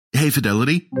Hey,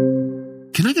 Fidelity,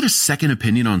 can I get a second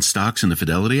opinion on stocks in the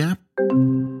Fidelity app?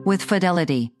 With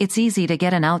Fidelity, it's easy to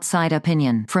get an outside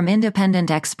opinion from independent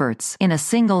experts in a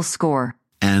single score.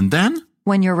 And then?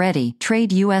 When you're ready,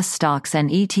 trade U.S. stocks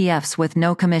and ETFs with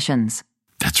no commissions.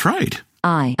 That's right.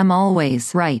 I am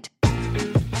always right.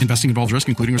 Investing involves risk,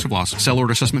 including risk of loss. Sell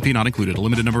order assessment fee not included. A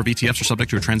limited number of ETFs are subject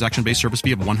to a transaction-based service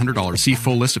fee of $100. See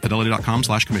full list at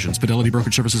fidelity.com/commissions. Fidelity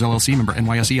Brokerage Services, LLC, member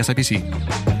NYSE,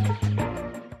 SIPC.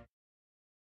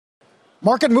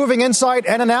 Market moving insight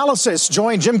and analysis.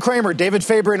 Join Jim Cramer, David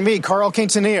Faber, and me, Carl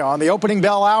Quintanilla, on the opening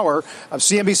bell hour of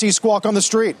CNBC Squawk on the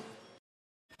Street.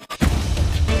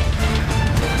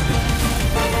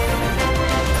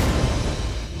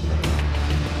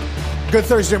 Good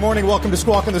Thursday morning. Welcome to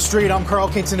Squawk on the Street. I'm Carl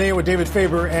Quintanilla with David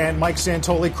Faber and Mike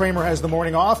Santoli. Cramer has the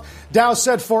morning off. Dow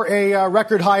set for a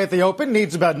record high at the open,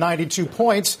 needs about 92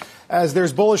 points as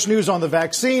there's bullish news on the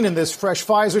vaccine and this fresh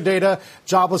Pfizer data.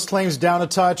 Jobless claims down a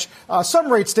touch.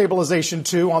 Some rate stabilization,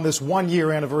 too, on this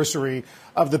one-year anniversary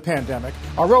of the pandemic.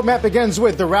 Our roadmap begins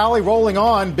with the rally rolling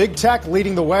on. Big tech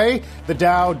leading the way. The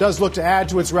Dow does look to add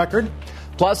to its record.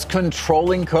 Plus,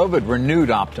 controlling COVID,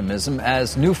 renewed optimism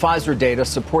as new Pfizer data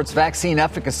supports vaccine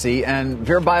efficacy and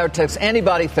Vir Biotech's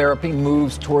antibody therapy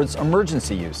moves towards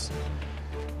emergency use.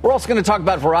 We're also going to talk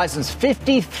about Verizon's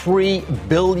 $53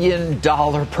 billion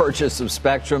purchase of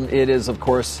spectrum. It is, of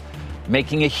course,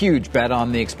 making a huge bet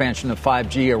on the expansion of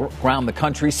 5G around the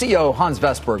country. CEO Hans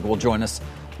Vestberg will join us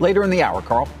later in the hour,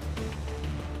 Carl.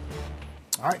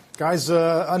 All right, guys,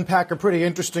 unpack a pretty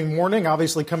interesting morning,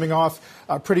 obviously coming off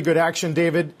pretty good action,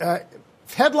 David.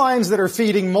 Headlines that are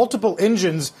feeding multiple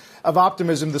engines of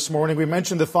optimism this morning. We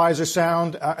mentioned the Pfizer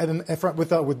sound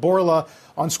with Borla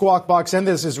on Squawk Box and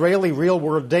this Israeli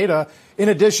real-world data. In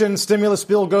addition, stimulus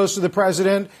bill goes to the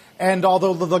president. And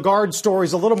although the Lagarde story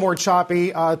is a little more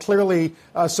choppy, clearly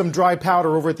some dry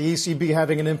powder over at the ECB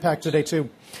having an impact today, too.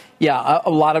 Yeah, a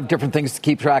lot of different things to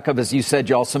keep track of. As you said,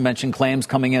 you also mentioned claims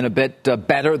coming in a bit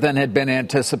better than had been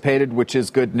anticipated, which is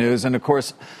good news. And, of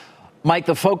course, Mike,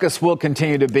 the focus will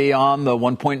continue to be on the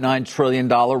 $1.9 trillion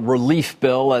relief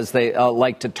bill, as they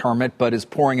like to term it, but is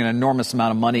pouring an enormous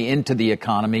amount of money into the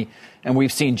economy. And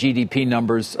we've seen GDP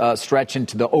numbers stretch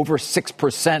into the over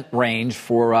 6% range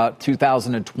for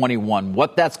 2021.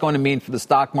 What that's going to mean for the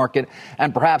stock market,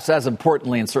 and perhaps as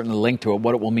importantly and certainly linked to it,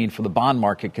 what it will mean for the bond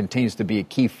market continues to be a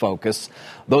key focus.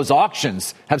 Those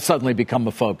auctions have suddenly become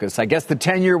a focus. I guess the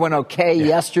 10-year went okay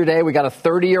yesterday. We got a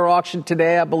 30-year auction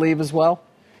today, I believe, as well.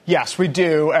 Yes, we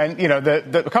do. And, you know,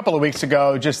 a couple of weeks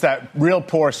ago, just that real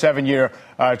poor 7-year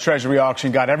Treasury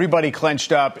auction got everybody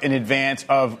clenched up in advance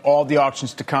of all the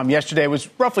auctions to come. Yesterday was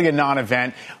roughly a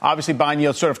non-event. Obviously, bond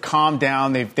yields sort of calmed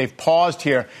down. They've paused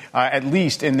here, at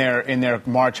least in their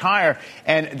march higher.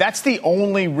 And that's the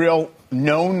only real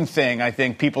known thing I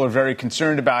think people are very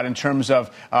concerned about in terms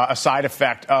of a side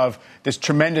effect of this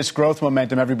tremendous growth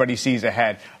momentum everybody sees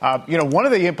ahead. One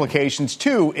of the implications,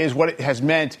 too, is what it has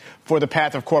meant for the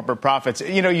path of corporate profits.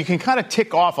 You know, you can kind of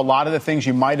tick off a lot of the things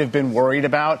you might have been worried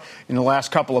about in the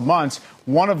last couple of months,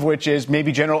 one of which is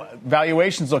maybe general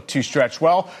valuations look too stretched.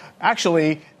 Well,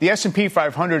 actually, the S&P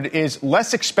 500 is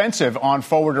less expensive on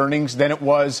forward earnings than it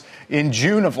was in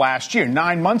June of last year,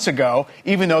 9 months ago,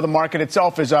 even though the market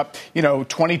itself is up,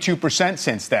 22%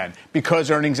 since then,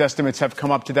 because earnings estimates have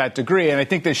come up to that degree. And I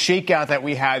think the shakeout that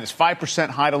we had is 5%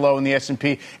 high to low in the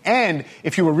S&P. And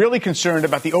if you were really concerned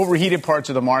about the overheated parts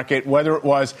of the market, whether it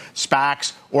was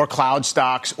SPACs or cloud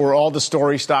stocks or all the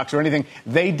story stocks or anything,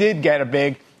 they did get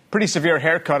a pretty severe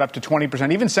haircut up to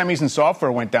 20%. Even semis and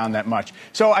software went down that much.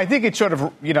 So I think it's sort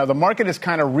of, the market is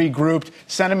kind of regrouped.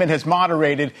 Sentiment has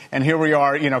moderated. And here we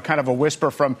are, kind of a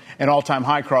whisper from an all-time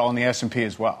high crawl in the S&P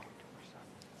as well.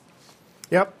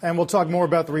 Yep, and we'll talk more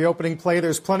about the reopening play.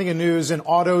 There's plenty of news in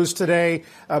autos today,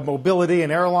 mobility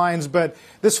and airlines. But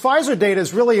this Pfizer data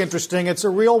is really interesting. It's a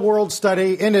real-world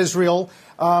study in Israel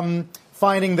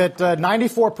finding that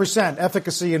 94%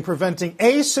 efficacy in preventing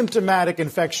asymptomatic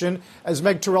infection. As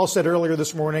Meg Terrell said earlier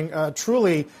this morning,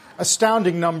 truly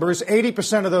astounding numbers.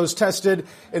 80% of those tested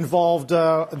involved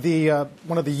one of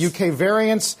the UK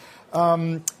variants.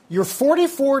 You're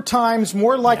 44 times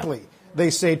more likely,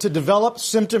 they say, to develop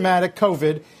symptomatic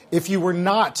COVID if you were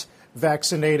not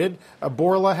vaccinated.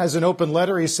 Borla has an open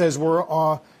letter. He says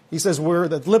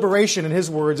that liberation, in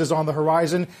his words, is on the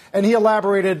horizon. And he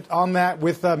elaborated on that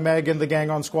with Meg and the gang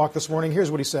on Squawk this morning. Here's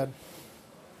what he said.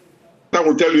 I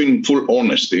will tell you in full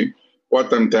honesty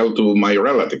what I tell to my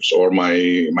relatives or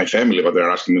my family when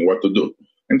they're asking me what to do.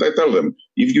 And I tell them,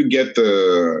 if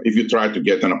you try to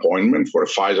get an appointment for a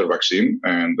Pfizer vaccine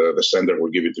and the center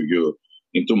will give it to you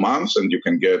in 2 months and you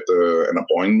can get an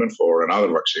appointment for another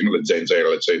vaccine, J&J,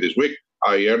 let's say this week,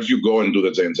 I urge you go and do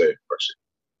the J&J vaccine.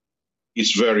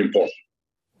 It's very important.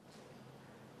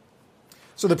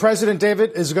 So the president,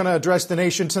 David, is going to address the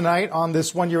nation tonight on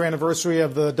this one-year anniversary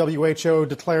of the WHO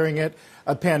declaring it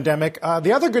a pandemic.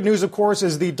 The other good news, of course,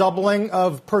 is the doubling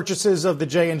of purchases of the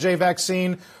J&J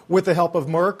vaccine with the help of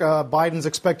Merck. Biden's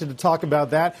expected to talk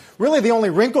about that. Really, the only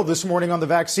wrinkle this morning on the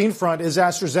vaccine front is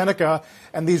AstraZeneca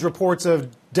and these reports of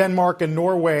Denmark and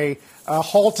Norway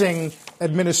halting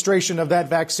administration of that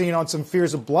vaccine on some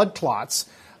fears of blood clots.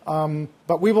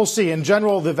 But we will see. In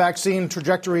general, the vaccine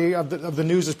trajectory of the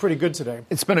news is pretty good today.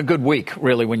 It's been a good week,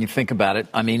 really, when you think about it.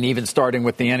 I mean, even starting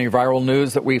with the antiviral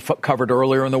news that we covered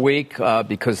earlier in the week,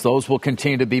 because those will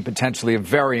continue to be potentially a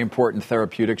very important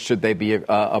therapeutic should they be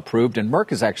approved. And Merck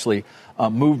has actually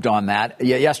moved on that.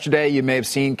 Yesterday, you may have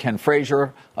seen Ken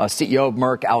Frazier, CEO of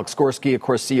Merck, Alex Gorsky, of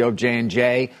course, CEO of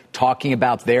J&J, talking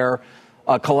about their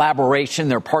collaboration,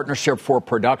 their partnership for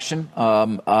production.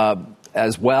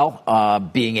 As well,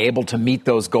 being able to meet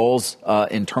those goals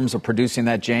in terms of producing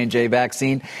that J&J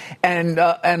vaccine. And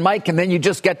Mike, and then you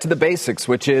just get to the basics,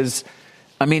 which is,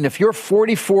 I mean, if you're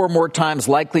 44 more times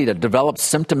likely to develop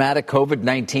symptomatic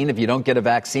COVID-19 if you don't get a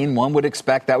vaccine, one would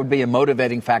expect that would be a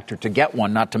motivating factor to get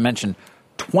one, not to mention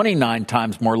 29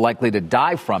 times more likely to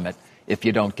die from it if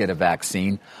you don't get a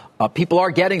vaccine. People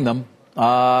are getting them,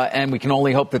 and we can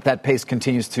only hope that that pace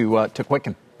continues to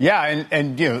quicken. Yeah,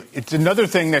 and you know, it's another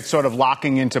thing that's sort of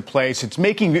locking into place. It's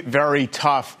making it very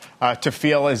tough to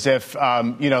feel as if,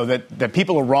 you know, that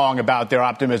people are wrong about their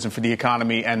optimism for the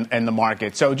economy and the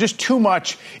market. So just too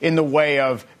much in the way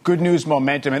of good news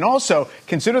momentum. And also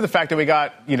consider the fact that we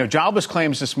got, you know, jobless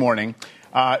claims this morning.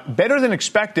 Better than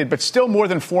expected, but still more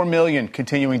than 4 million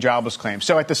continuing jobless claims.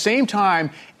 So at the same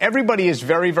time, everybody is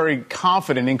very, very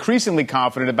confident, increasingly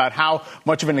confident about how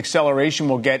much of an acceleration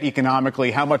we'll get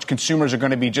economically, how much consumers are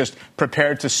going to be just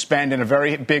prepared to spend in a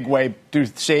very big way through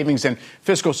savings and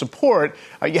fiscal support.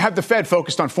 You have the Fed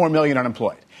focused on 4 million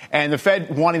unemployed. And the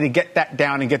Fed wanting to get that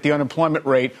down and get the unemployment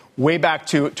rate way back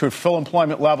to full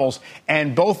employment levels.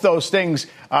 And both those things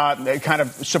kind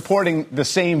of supporting the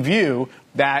same view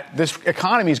that this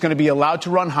economy is going to be allowed to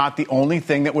run hot. The only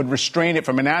thing that would restrain it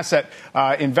from an asset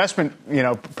investment, you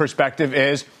know, perspective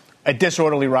is a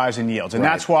disorderly rise in yields. And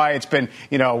that's why it's been,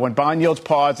 you know, when bond yields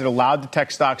paused, it allowed the tech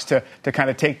stocks to kind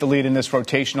of take the lead in this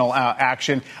rotational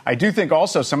action. I do think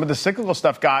also some of the cyclical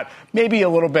stuff got maybe a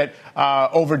little bit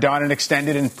overdone and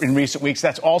extended in recent weeks.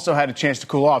 That's also had a chance to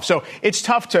cool off. So it's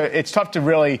tough to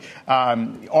really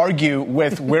argue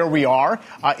with where we are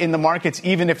in the markets,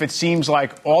 even if it seems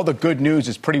like all the good news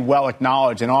is pretty well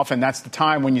acknowledged. And often that's the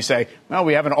time when you say, well,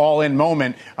 we have an all-in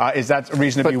moment. Is that a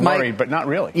reason to be worried? But not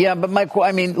really. Yeah, but Mike,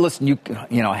 I mean, listen, you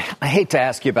know, I hate to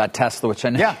ask you about Tesla, which I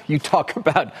know you talk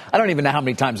about. I don't even know how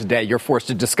many times a day you're forced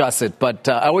to discuss it, but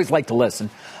I always like to listen.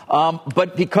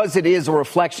 But because it is a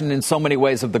reflection in so many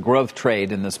ways of the growth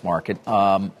trade in this market,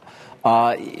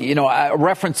 you know, I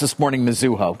referenced this morning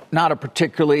Mizuho, not a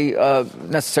particularly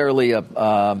necessarily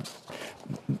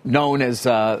known as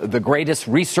the greatest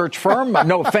research firm.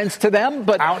 No offense to them,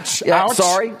 but ouch.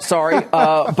 Sorry.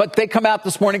 But they come out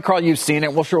this morning. Carl, you've seen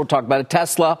it. Well, sure, we'll talk about it.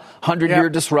 Tesla, 100-year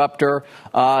disruptor.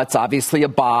 It's obviously a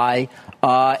buy.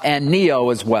 And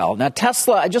NIO as well. Now,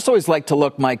 Tesla, I just always like to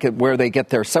look, Mike, at where they get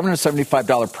their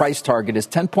 $775 price target is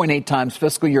 10.8 times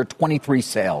fiscal year 23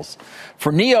 sales.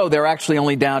 For NIO, they're actually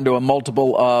only down to a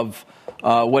multiple of,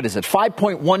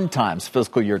 5.1 times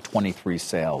fiscal year 23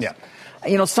 sales. Yeah.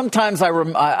 You know, sometimes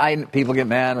people get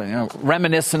mad, you know,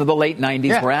 reminiscent of the late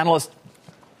 90s where analysts,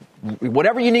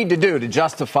 whatever you need to do to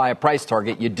justify a price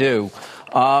target, you do.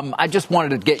 I just wanted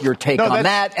to get your take on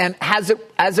that. And as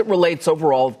it relates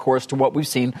overall, of course, to what we've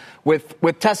seen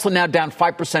with Tesla now down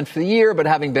 5% for the year, but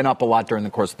having been up a lot during the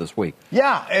course of this week.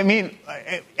 Yeah, I mean,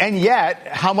 and yet,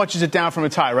 how much is it down from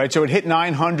its high, right? So it hit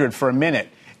 900 for a minute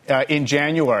in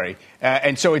January.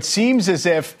 And so it seems as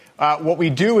if what we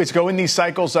do is go in these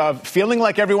cycles of feeling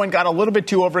like everyone got a little bit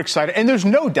too overexcited. And there's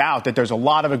no doubt that there's a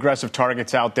lot of aggressive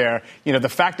targets out there. You know, the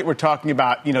fact that we're talking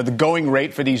about, you know, the going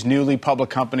rate for these newly public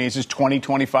companies is 20,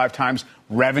 25 times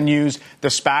revenues. The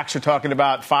SPACs are talking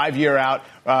about 5-year out,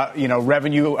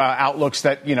 revenue outlooks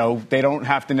that, you know, they don't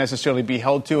have to necessarily be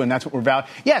held to. And that's what we're about.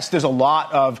 Yes, there's a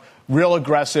lot of real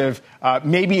aggressive,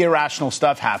 maybe irrational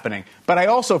stuff happening. But I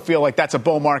also feel like that's a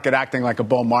bull market acting like a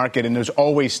bull market, and there's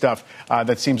always stuff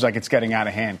that seems like it's getting out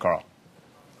of hand, Carl.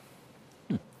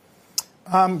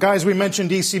 Guys, we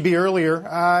mentioned ECB earlier.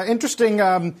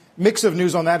 Interesting mix of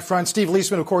news on that front. Steve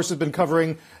Leisman, of course, has been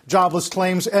covering jobless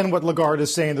claims and what Lagarde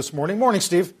is saying this morning. Morning,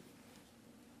 Steve.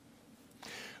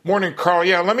 Morning, Carl.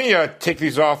 Yeah, let me take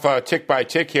these off tick by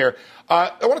tick here.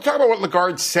 I want to talk about what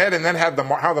Lagarde said and then how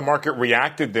the market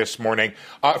reacted this morning.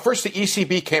 First, the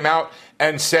ECB came out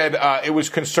and said it was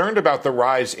concerned about the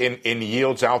rise in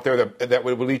yields out there that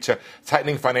would lead to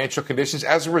tightening financial conditions.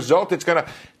 As a result, it's going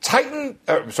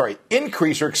to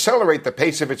increase or accelerate the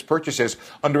pace of its purchases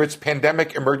under its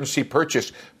pandemic emergency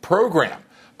purchase program.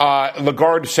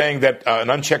 Lagarde saying that an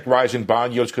unchecked rise in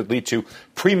bond yields could lead to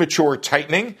premature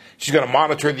tightening. She's going to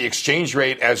monitor the exchange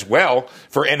rate as well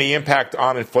for any impact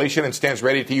on inflation and stands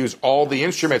ready to use all the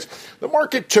instruments. The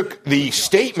market took the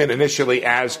statement initially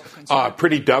as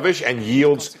pretty dovish, and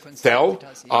yields fell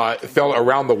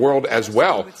around the world as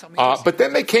well. But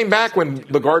then they came back when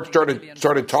Lagarde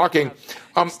started talking.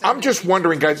 I'm just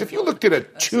wondering, guys, if you looked at a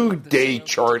 2-day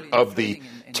chart of the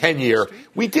 10-year,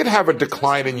 we did have a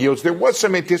decline in yields. There was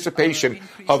some anticipation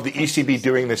of the ECB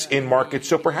doing this in market.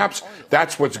 So perhaps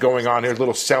that's what's going on here, a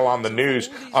little sell on the news,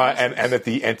 and that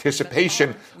the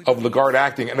anticipation of Lagarde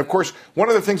acting. And, of course, one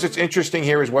of the things that's interesting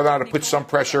here is whether or not to put some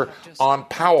pressure on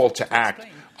Powell to act.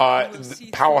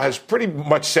 Powell has pretty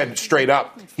much said straight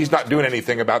up he's not doing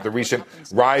anything about the recent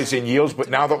rise in yields. But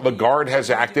now that Lagarde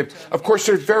has acted, of course,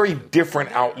 there's very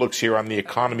different outlooks here on the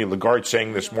economy. Lagarde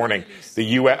saying this morning the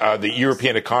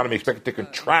European economy expected to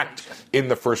contract in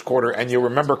the first quarter. And you'll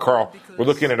remember, Carl, we're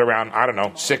looking at around,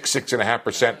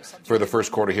 6.5% for the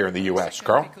first quarter here in the U.S.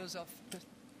 Carl?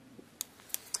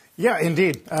 Yeah,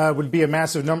 indeed. Would be a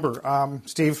massive number.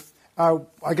 Steve?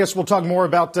 I guess we'll talk more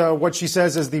about what she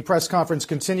says as the press conference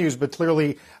continues, but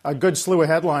clearly a good slew of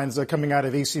headlines coming out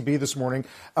of ECB this morning.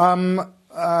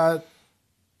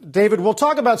 David, we'll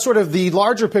talk about sort of the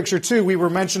larger picture, too. We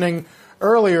were mentioning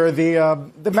earlier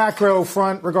the macro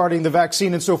front regarding the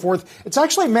vaccine and so forth. It's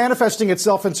actually manifesting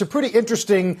itself in some pretty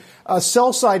interesting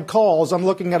sell-side calls. I'm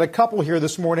looking at a couple here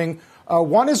this morning.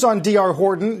 One is on D.R.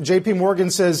 Horton. J.P. Morgan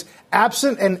says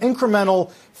absent an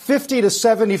incremental 50 to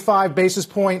 75 basis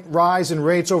point rise in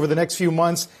rates over the next few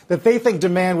months, that they think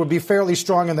demand would be fairly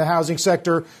strong in the housing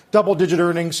sector, double-digit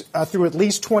earnings through at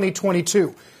least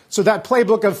 2022. So that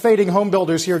playbook of fading home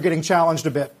builders here getting challenged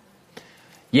a bit.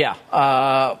 Yeah.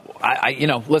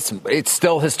 Listen, it's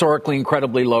still historically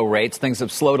incredibly low rates. Things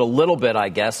have slowed a little bit, I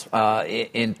guess,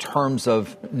 in terms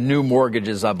of new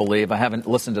mortgages, I believe. I haven't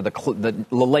listened to the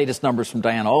latest numbers from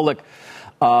Diana Olick,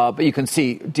 but you can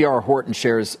see D.R. Horton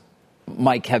shares,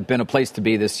 Mike, have been a place to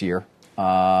be this year,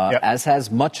 as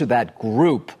has much of that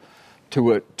group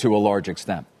to a large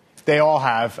extent. They all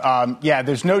have.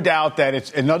 There's no doubt that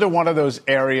it's another one of those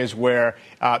areas where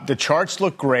the charts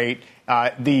look great.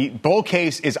 The bull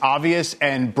case is obvious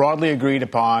and broadly agreed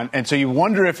upon. And so you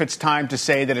wonder if it's time to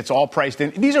say that it's all priced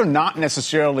in. These are not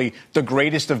necessarily the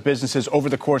greatest of businesses over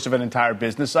the course of an entire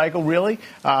business cycle, really.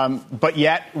 But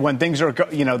yet, when things are,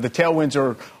 the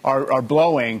tailwinds are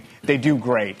blowing, they do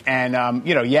great. And,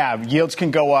 yields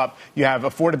can go up. You have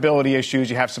affordability issues.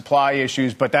 You have supply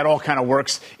issues. But that all kind of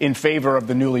works in favor of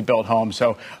the newly built home.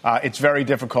 So it's very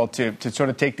difficult to sort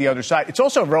of take the other side. It's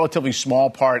also a relatively small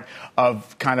part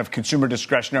of kind of consumer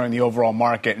discretionary in the overall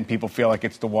market, and people feel like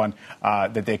it's the one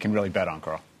that they can really bet on,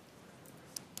 Carl.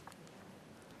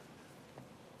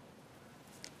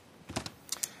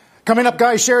 Coming up,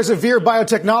 guys, shares of Vir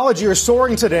Biotechnology are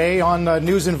soaring today on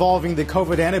news involving the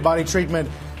COVID antibody treatment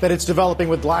that it's developing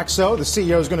with Glaxo. The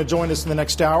CEO is going to join us in the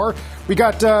next hour. We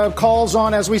got calls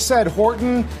on, as we said,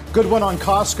 Horton, good one on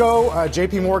Costco,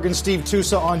 J.P. Morgan, Steve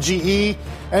Tusa on GE,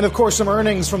 and, of course, some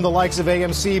earnings from the likes of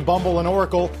AMC, Bumble, and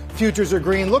Oracle. Futures are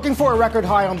green, looking for a record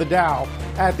high on the Dow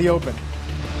at the open.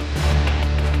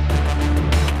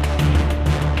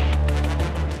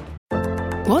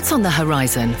 What's on the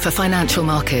horizon for financial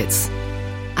markets?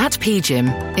 At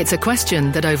PGIM, it's a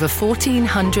question that over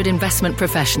 1,400 investment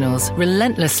professionals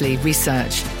relentlessly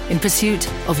research in pursuit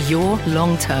of your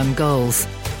long-term goals.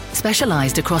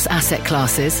 Specialized across asset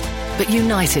classes, but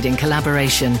united in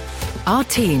collaboration, our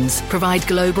teams provide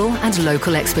global and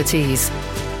local expertise.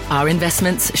 Our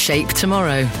investments shape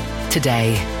tomorrow,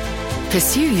 today.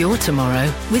 Pursue your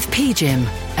tomorrow with PGIM,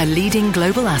 a leading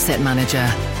global asset manager.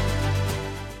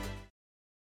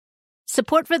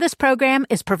 Support for this program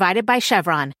is provided by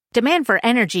Chevron. Demand for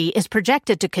energy is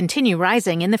projected to continue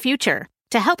rising in the future.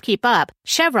 To help keep up,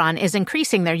 Chevron is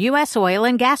increasing their U.S. oil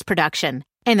and gas production,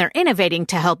 and they're innovating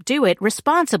to help do it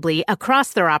responsibly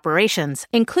across their operations,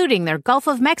 including their Gulf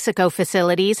of Mexico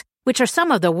facilities, which are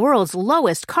some of the world's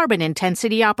lowest carbon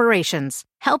intensity operations,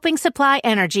 helping supply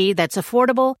energy that's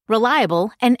affordable,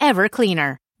 reliable, and ever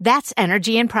cleaner. That's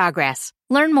energy in progress.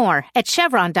 Learn more at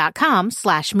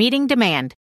chevron.com/meeting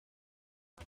demand.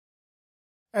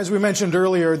 As we mentioned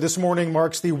earlier, this morning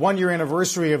marks the one-year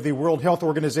anniversary of the World Health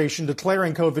Organization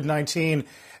declaring COVID-19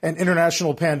 an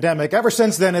international pandemic. Ever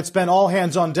since then, it's been all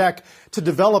hands on deck to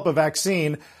develop a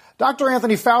vaccine. Dr.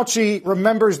 Anthony Fauci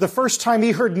remembers the first time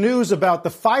he heard news about the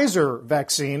Pfizer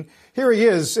vaccine. Here he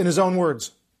is in his own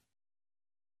words.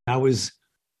 I was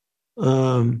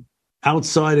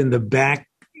outside in the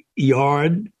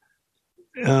backyard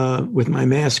with my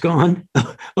mask on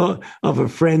of a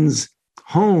friend's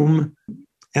home,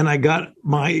 and I got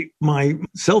my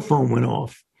cell phone went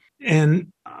off,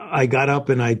 and I got up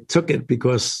and I took it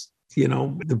because, you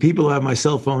know, the people who have my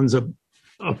cell phones are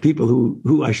people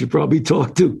who I should probably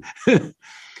talk to.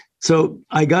 So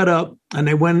I got up and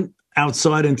I went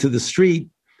outside into the street,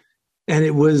 and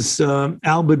it was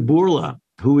Albert Bourla,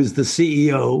 who is the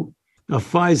CEO of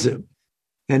Pfizer.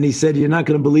 And he said, "You're not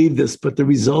going to believe this, but the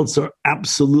results are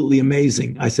absolutely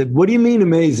amazing." I said, "What do you mean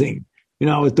amazing?" You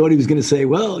know, I thought he was going to say,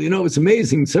 "Well, you know, it's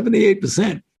amazing,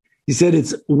 78%. He said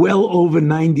it's well over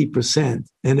 90%.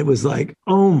 And it was like,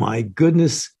 oh, my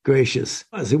goodness gracious.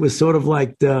 It was sort of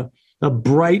like a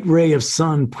bright ray of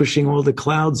sun pushing all the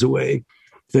clouds away.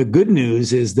 The good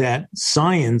news is that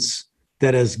science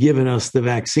that has given us the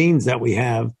vaccines that we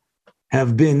have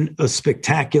been a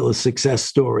spectacular success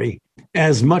story.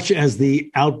 As much as the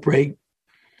outbreak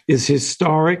is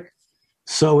historic,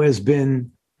 so has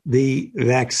been the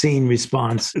vaccine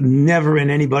response. Never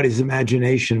in anybody's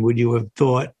imagination would you have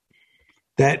thought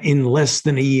that in less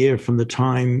than a year from the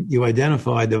time you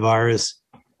identified the virus,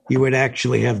 you would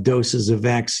actually have doses of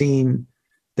vaccine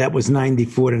that was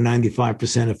 94 to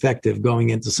 95% effective going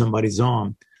into somebody's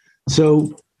arm.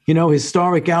 So, you know,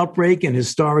 historic outbreak and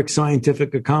historic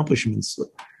scientific accomplishments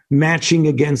matching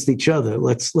against each other.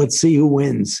 Let's see who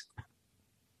wins.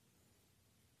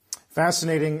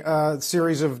 Fascinating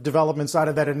series of developments out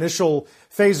of that initial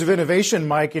phase of innovation,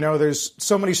 Mike. You know, there's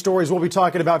so many stories we'll be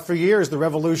talking about for years, the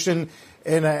revolution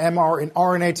in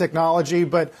RNA technology,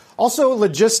 but also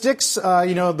logistics.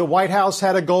 You know, the White House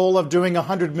had a goal of doing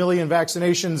 100 million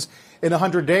vaccinations in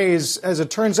 100 days. As it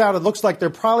turns out, it looks like they're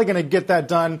probably going to get that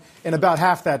done in about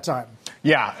half that time.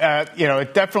 Yeah, you know,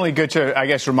 it's definitely good to, I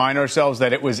guess, remind ourselves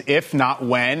that it was if, not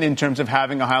when, in terms of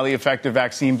having a highly effective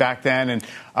vaccine back then,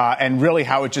 and really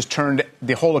how it just turned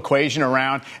the whole equation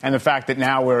around, and the fact that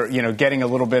now we're, you know, getting a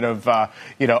little bit of,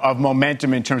 of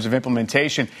momentum in terms of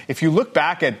implementation. If you look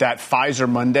back at that Pfizer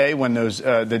Monday when those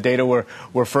the data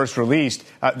were first released,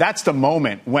 that's the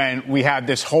moment when we had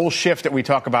this whole shift that we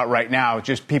talk about right now,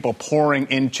 just people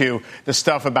pouring into the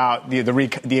stuff about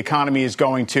the economy is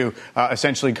going to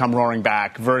essentially come roaring back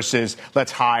versus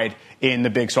let's hide in the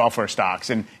big software stocks.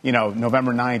 And, you know,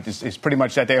 November 9th is pretty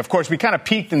much that day. Of course, we kind of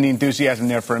peaked in the enthusiasm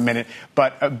there for a minute,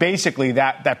 but basically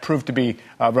that proved to be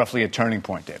roughly a turning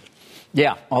point, David.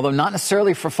 Yeah, although not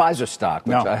necessarily for Pfizer stock,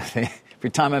 which No. I think every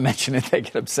time I mention it, they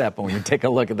get upset. But when you take a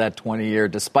look at that 20-year,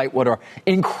 despite what are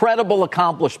incredible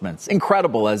accomplishments,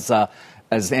 incredible as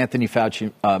Anthony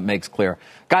Fauci makes clear.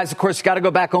 Guys, of course, you got to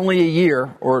go back only a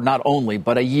year, or not only,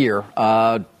 but a year,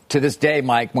 to this day,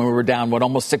 Mike, when we were down,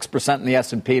 almost 6% in the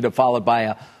S&P, followed by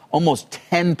a almost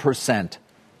 10%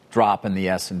 drop in the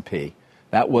S&P.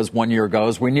 That was 1 year ago.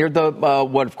 As we neared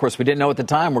what, of course, we didn't know at the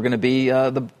time, we're going to be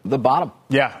the bottom.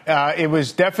 Yeah, it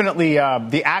was definitely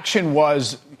the action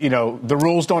was, you know, the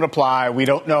rules don't apply. We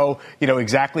don't know, you know,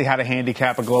 exactly how to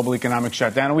handicap a global economic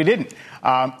shutdown, and we didn't.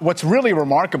 What's really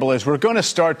remarkable is we're going to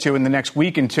start to, in the next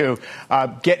week and two,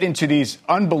 get into these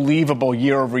unbelievable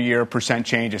year-over-year percent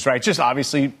changes, right? It's just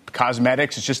obviously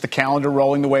cosmetics. It's just the calendar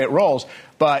rolling the way it rolls.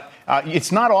 But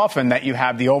it's not often that you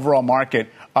have the overall market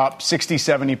up 60,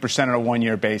 70% on a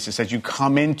one-year basis as you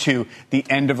come into the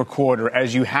end of a quarter,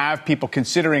 as you have people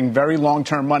considering very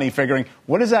long-term money, figuring,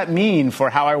 what does that mean for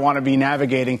how I want to be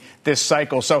navigating this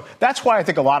cycle? So that's why I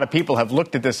think a lot of people have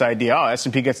looked at this idea,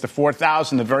 S&P gets to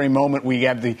 4,000 the very moment we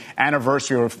have the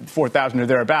anniversary of 4,000 or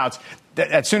thereabouts.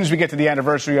 As soon as we get to the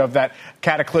anniversary of that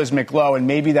cataclysmic low, and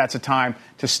maybe that's a time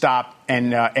to stop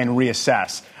and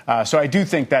reassess. So I do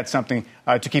think that's something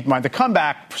to keep in mind. The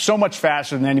comeback so much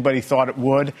faster than anybody thought it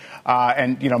would.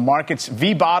 And, you know, markets,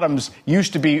 V-bottoms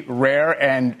used to be rare,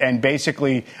 and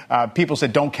basically people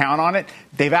said don't count on it.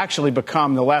 They've actually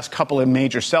become, the last couple of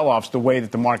major sell-offs, the way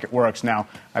that the market works now.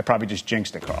 I probably just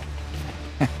jinxed it, Carl.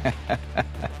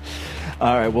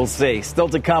 All right, we'll see. Still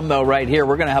to come, though, right here.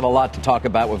 We're going to have a lot to talk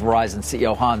about with Verizon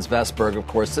CEO Hans Vestberg, of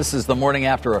course. This is the morning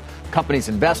after a company's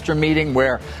investor meeting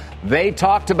where they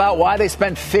talked about why they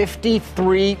spent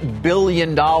 $53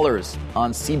 billion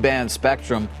on C-band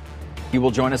spectrum. He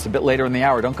will join us a bit later in the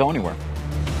hour. Don't go anywhere.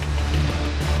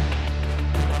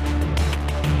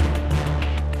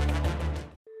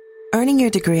 Earning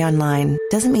your degree online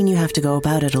doesn't mean you have to go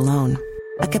about it alone.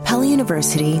 At Capella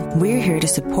University, we're here to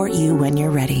support you when you're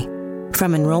ready.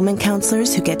 From enrollment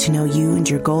counselors who get to know you and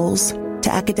your goals,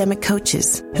 to academic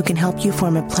coaches who can help you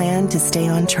form a plan to stay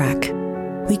on track.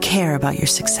 We care about your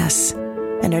success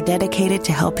and are dedicated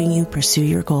to helping you pursue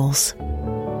your goals.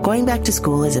 Going back to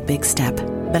school is a big step,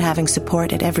 but having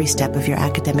support at every step of your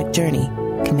academic journey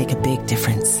can make a big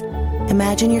difference.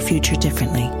 Imagine your future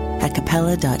differently at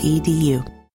capella.edu.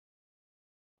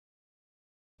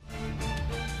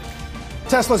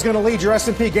 Tesla's going to lead your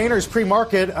S&P gainers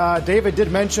pre-market. David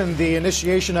did mention the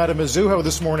initiation out of Mizuho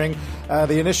this morning.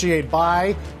 The initiate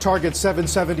buy, target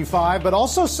 775, but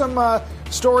also some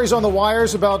stories on the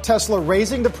wires about Tesla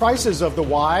raising the prices of the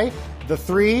Y, the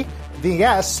 3, the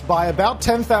S by about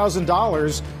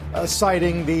 $10,000,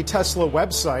 citing the Tesla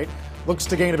website. Looks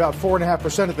to gain about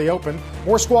 4.5% at the open.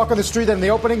 More squawk on the street than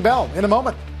the opening bell in a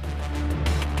moment.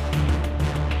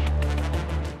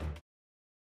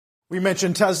 We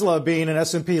mentioned Tesla being an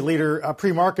S&P leader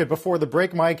pre-market before the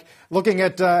break, Mike. Looking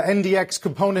at NDX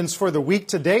components for the week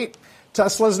to date,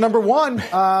 Tesla's number one,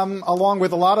 along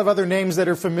with a lot of other names that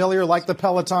are familiar, like the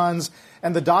Pelotons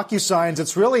and the DocuSigns.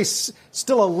 It's really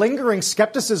still a lingering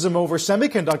skepticism over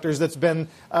semiconductors that's been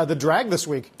the drag this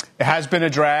week. It has been a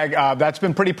drag. That's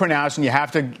been pretty pronounced, and you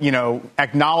have to,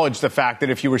 acknowledge the fact that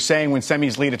if you were saying when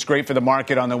semis lead, it's great for the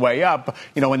market on the way up,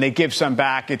 when they give some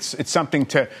back, it's something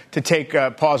to take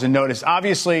pause and notice.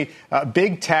 Obviously,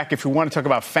 big tech, if you want to talk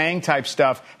about FANG-type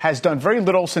stuff, has done very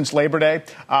little since Labor Day,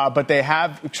 but they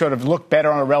have sort of looked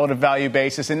better on a relative value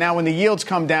basis. And now when the yields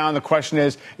come down, the question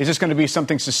is this going to be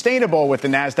something sustainable with the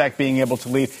NASDAQ being able to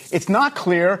lead? It's not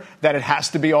clear that it has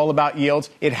to be all about yields.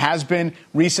 It has been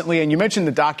recently, and you mentioned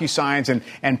the DocuSigns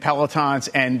and Pelotons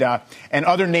and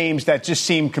other names that just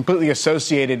seem completely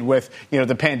associated with,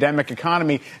 the pandemic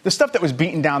economy. The stuff that was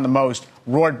beaten down the most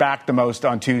roared back the most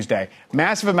on Tuesday.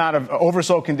 Massive amount of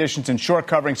oversold conditions and short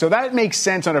covering. So that makes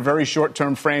sense on a very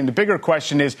short-term frame. The bigger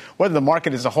question is whether the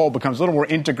market as a whole becomes a little more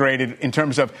integrated in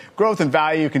terms of growth and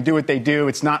value, can do what they do.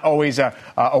 It's not always a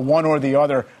one or the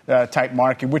other type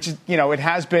market, which is, it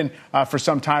has been for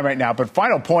some time right now. But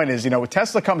final point is, when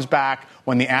Tesla comes back,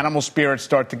 when the animal spirits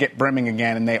start to get brimming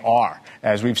again, and they are,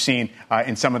 as we've seen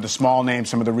in some of the small names,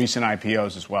 some of the recent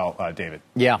IPOs as well, David.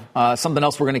 Yeah. Something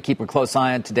else we're going to keep a close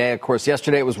eye on today. Of course,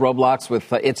 yesterday it was Roblox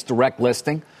with its direct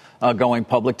listing going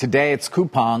public. Today it's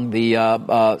Coupang,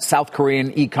 the South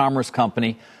Korean e-commerce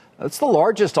company. It's the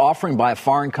largest offering by a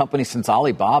foreign company since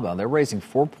Alibaba. They're raising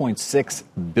 $4.6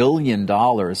 billion,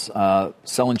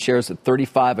 selling shares at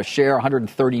 $35 a share,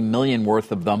 $130 million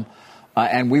worth of them.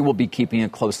 And we will be keeping a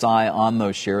close eye on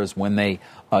those shares when they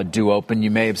do open. You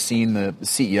may have seen the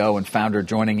CEO and founder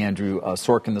joining Andrew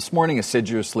Sorkin this morning,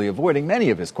 assiduously avoiding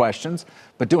many of his questions,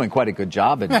 but doing quite a good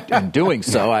job in doing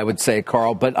so, I would say,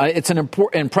 Carl. But it's an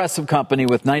impressive company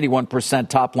with 91%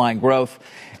 top-line growth.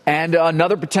 And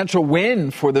another potential win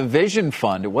for the Vision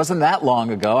Fund. It wasn't that long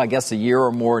ago, I guess a year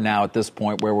or more now at this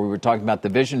point, where we were talking about the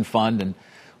Vision Fund and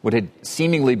what had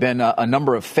seemingly been a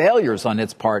number of failures on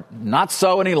its part. Not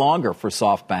so any longer for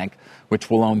SoftBank, which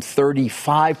will own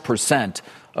 35%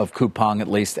 of Coupang, at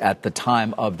least at the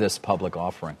time of this public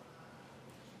offering.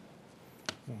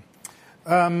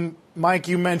 Mike,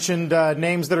 you mentioned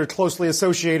names that are closely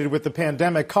associated with the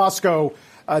pandemic. Costco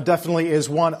definitely is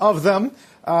one of them.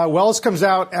 Wells comes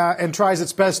out and tries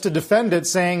its best to defend it,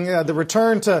 saying the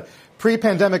return to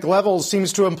pre-pandemic levels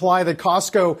seems to imply that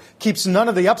Costco keeps none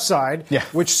of the upside,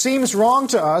 which seems wrong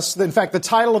to us. In fact, the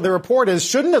title of the report is,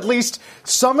 shouldn't at least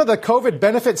some of the COVID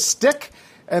benefits stick?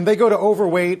 And they go to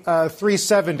overweight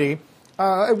 370.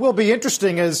 It will be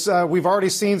interesting, as we've already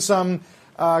seen some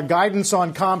guidance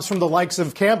on comps from the likes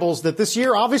of Campbell's, that this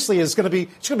year obviously is going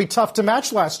to be tough to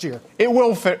match last year. It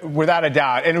will fit, without a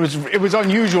doubt. And it was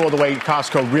unusual the way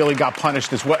Costco really got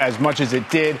punished as much as it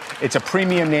did. It's a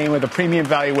premium name with a premium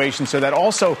valuation, so that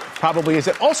also probably is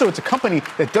it. Also, it's a company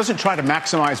that doesn't try to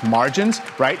maximize margins,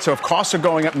 right? So if costs are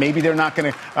going up, maybe they're not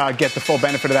going to get the full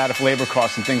benefit of that if labor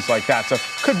costs and things like that. So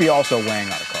could be also weighing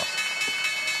on a cost.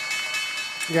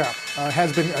 Yeah,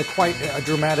 has been quite a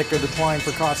dramatic decline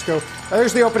for Costco.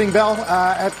 There's the opening bell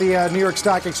at the New York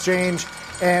Stock Exchange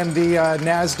and the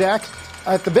NASDAQ.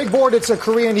 At the big board, it's a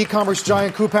Korean e-commerce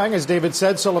giant Coupang, as David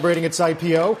said, celebrating its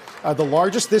IPO, the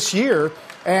largest this year.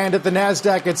 And at the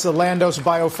NASDAQ, it's Landos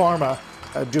Biopharma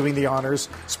doing the honors.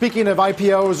 Speaking of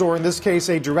IPOs, or in this case,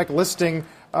 a direct listing,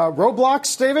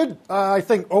 Roblox, David, I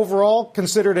think overall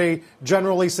considered a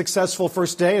generally successful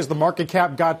first day as the market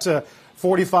cap got to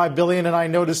 $45 billion. And I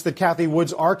noticed that Cathie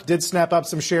Wood's ARK did snap up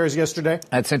some shares yesterday.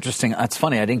 That's interesting. That's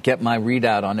funny. I didn't get my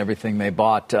readout on everything they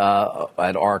bought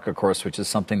at ARK, of course, which is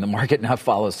something the market now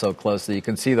follows so closely. You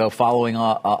can see, though, following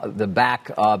the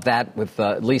back of that with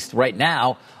at least right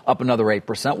now up another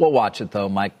 8%. We'll watch it, though,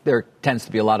 Mike. There tends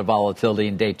to be a lot of volatility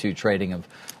in day two trading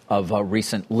of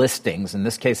recent listings. In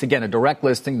this case, again, a direct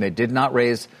listing. They did not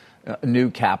raise new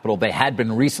capital. They had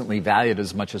been recently valued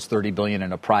as much as $30 billion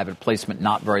in a private placement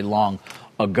not very long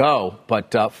ago,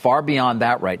 but far beyond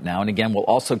that right now. And again, we'll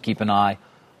also keep an eye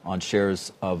on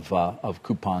shares of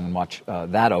Coupang and watch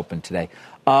that open today.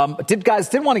 Did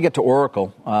want to get to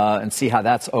Oracle and see how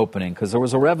that's opening, because there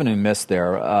was a revenue miss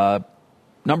there.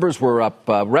 Numbers were up,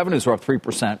 revenues were up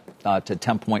 3% to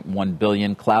 $10.1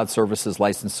 billion. Cloud services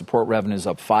license support revenues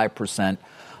up 5%.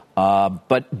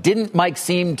 But didn't, Mike,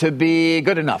 seem to be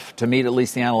good enough to meet at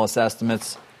least the analyst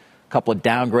estimates. A couple of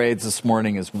downgrades this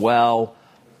morning as well.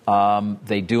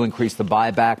 They do increase the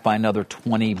buyback by another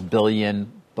 $20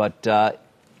 billion, but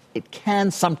it can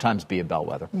sometimes be a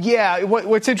bellwether. Yeah,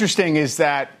 what's interesting is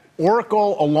that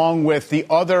Oracle, along with the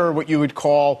other what you would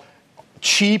call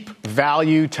cheap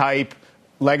value type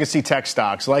legacy tech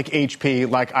stocks like HP,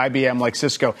 like IBM, like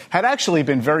Cisco, had actually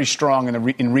been very strong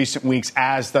in recent weeks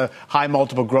as the high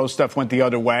multiple growth stuff went the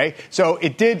other way. So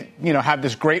it did, have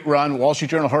this great run. Wall Street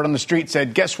Journal heard on the street,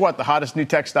 said, guess what? The hottest new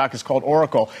tech stock is called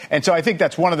Oracle. And so I think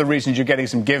that's one of the reasons you're getting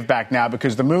some give back now,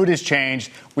 because the mood has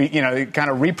changed. We, it kind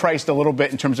of repriced a little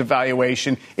bit in terms of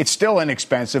valuation. It's still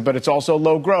inexpensive, but it's also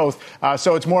low growth.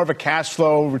 So it's more of a cash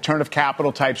flow, return of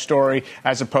capital type story,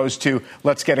 as opposed to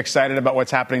let's get excited about what's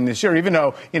happening this year, even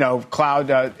though cloud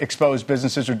exposed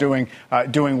businesses are doing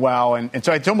well, and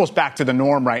so it's almost back to the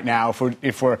norm right now.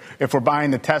 If we're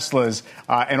buying the Teslas,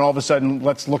 and all of a sudden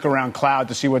let's look around cloud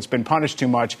to see what's been punished too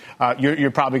much,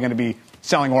 you're probably going to be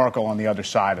selling Oracle on the other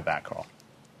side of that, Carl.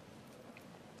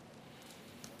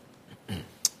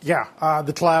 Yeah,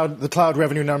 the cloud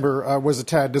revenue number was a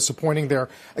tad disappointing there.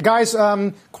 Guys,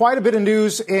 quite a bit of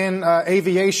news in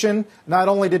aviation. Not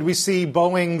only did we see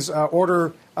Boeing's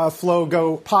order flow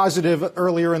go positive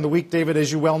earlier in the week, David,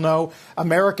 as you well know.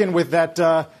 American with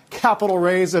that capital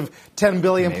raise of $10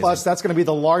 billion plus. That's going to be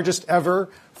the largest ever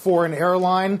for an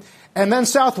airline. And then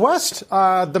Southwest,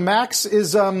 the MAX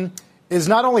is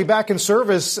not only back in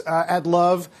service at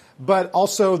Love, but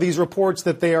also these reports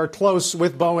that they are close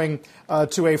with Boeing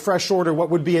to a fresh order, what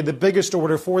would be the biggest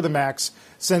order for the MAX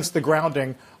since the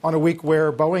grounding, on a week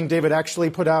where Boeing, David, actually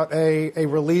put out a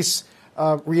release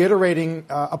reiterating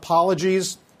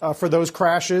apologies for those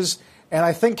crashes. And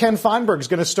I think Ken Feinberg is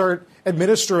going to start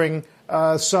administering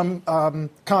some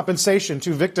compensation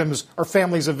to victims or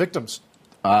families of victims.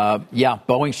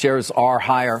 Boeing shares are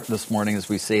higher this morning, as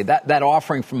we see. That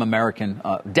offering from American,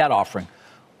 debt offering,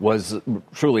 was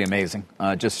truly amazing,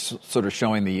 just sort of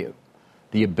showing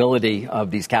the ability of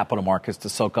these capital markets to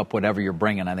soak up whatever you're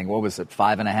bringing. I think,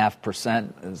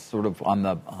 5.5% is sort of on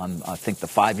I think the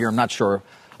 5-year. I'm not sure.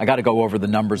 I got to go over the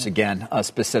numbers again,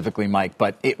 specifically, Mike,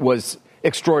 but it was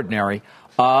extraordinary.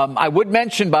 I would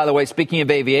mention, by the way, speaking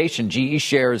of aviation, GE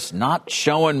shares not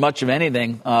showing much of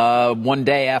anything one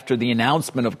day after the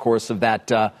announcement, of course, of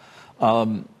that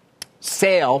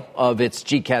sale of its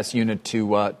GECAS unit to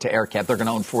AerCap. They're going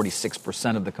to own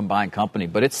 46% of the combined company,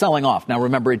 but it's selling off. Now,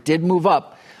 remember, it did move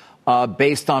up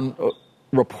based on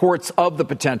reports of the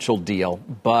potential deal,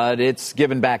 but it's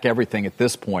given back everything at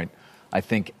this point, I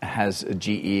think, has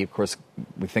GE. Of course,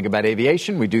 we think about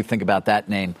aviation. We do think about that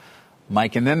name,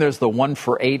 Mike. And then there's the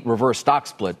 1-for-8 reverse stock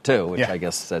split, too, which I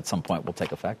guess at some point will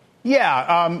take effect.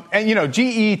 Yeah. And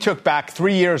GE took back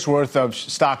 3 years worth of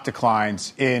stock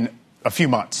declines in a few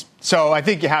months. So I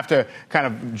think you have to kind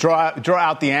of draw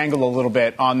out the angle a little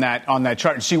bit on that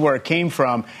chart and see where it came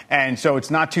from. And so it's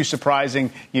not too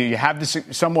surprising. You have this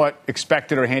somewhat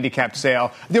expected or handicapped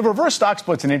sale. The reverse stock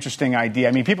split's an interesting idea.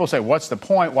 I mean, people say, what's the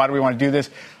point? Why do we want to do this?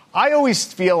 I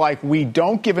always feel like we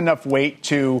don't give enough weight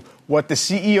to what the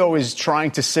CEO is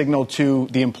trying to signal to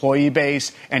the employee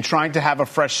base and trying to have a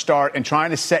fresh start and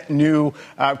trying to set new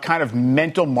kind of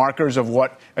mental markers of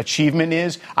what achievement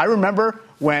is. I remember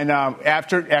when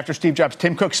after Steve Jobs,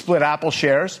 Tim Cook split Apple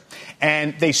shares,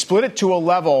 and they split it to a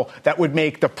level that would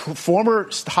make the former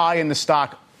high in the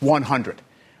stock 100.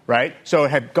 Right? So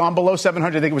it had gone below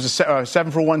 700. I think it was a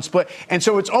 7-for-1 split. And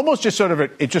so it's almost just sort of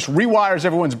it just rewires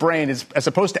everyone's brain as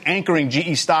opposed to anchoring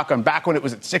GE stock on back when it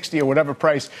was at 60 or whatever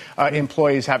price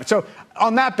employees have it. So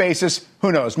on that basis,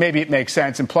 who knows? Maybe it makes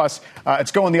sense. And plus,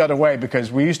 it's going the other way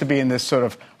because we used to be in this sort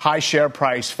of high share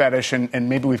price fetish, and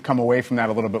maybe we've come away from that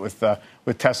a little bit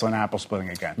with Tesla and Apple splitting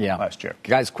again last year.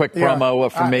 Guys, quick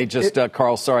promo from me.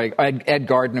 Carl, sorry. Ed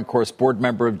Garden, of course, board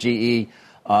member of GE.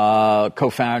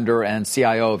 co-founder and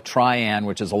CIO of Trian,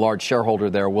 which is a large shareholder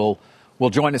there, will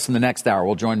join us in the next hour.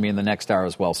 Will join me in the next hour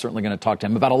as well. Certainly going to talk to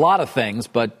him about a lot of things,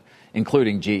 but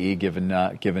including GE,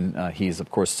 given he's,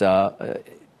 of course, a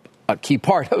key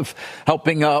part of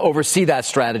helping oversee that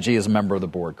strategy as a member of the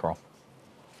board, Carl.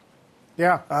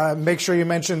 Yeah, make sure you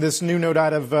mention this new note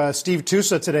out of Steve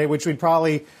Tusa today, which we'd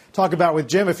probably talk about with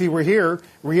Jim if he were here,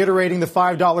 reiterating the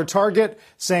 $5 target,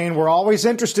 saying we're always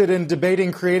interested in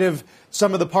debating creative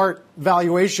sum-of-the-part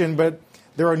valuation, but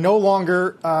there are no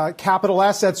longer capital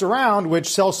assets around, which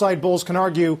sell-side bulls can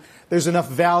argue there's enough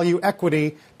value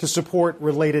equity to support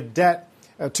related debt.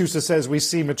 Tusa says we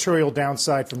see material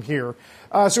downside from here.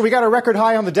 So we got a record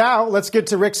high on the Dow. Let's get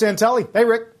to Rick Santelli. Hey,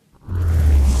 Rick.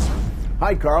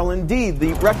 Hi, Carl. Indeed,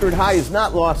 the record high is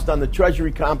not lost on the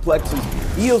Treasury complex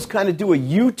as yields kind of do a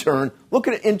U-turn. Look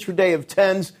at an intraday of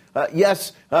 10s.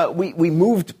 Yes, we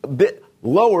moved a bit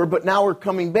lower, but now we're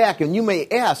coming back. And you may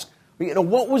ask,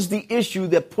 what was the issue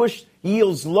that pushed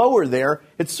yields lower there?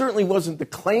 It certainly wasn't the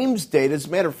claims data. As a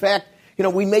matter of fact,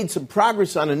 we made some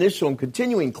progress on initial and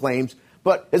continuing claims.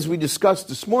 But as we discussed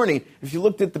this morning, if you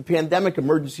looked at the Pandemic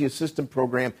Emergency Assistance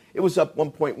Program, it was up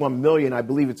 1.1 million. I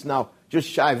believe it's now just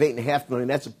shy of 8.5 million.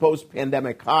 That's a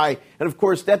post-pandemic high. And, of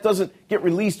course, that doesn't get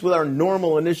released with our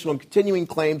normal initial and continuing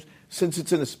claims since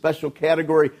it's in a special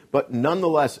category, but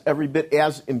nonetheless, every bit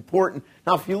as important.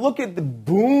 Now, if you look at the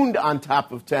Bund on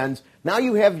top of 10s, now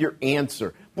you have your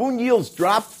answer. Bund yields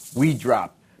dropped, we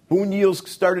dropped. Bund yields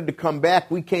started to come back.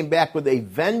 We came back with a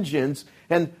vengeance.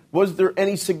 And was there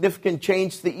any significant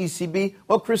change to the ECB?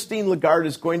 Well, Christine Lagarde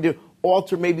is going to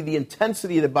alter maybe the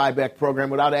intensity of the buyback program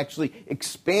without actually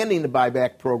expanding the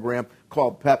buyback program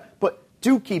called PEP. But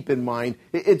do keep in mind,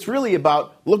 it's really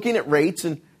about looking at rates,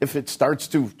 and if it starts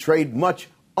to trade much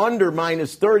under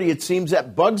minus 30, it seems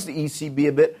that bugs the ECB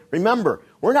a bit. Remember,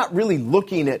 we're not really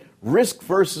looking at risk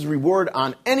versus reward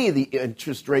on any of the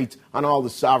interest rates on all the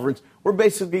sovereigns. We're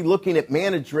basically looking at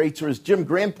managed rates, or as Jim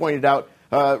Grant pointed out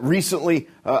recently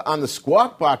on the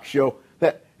Squawk Box show,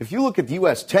 that if you look at the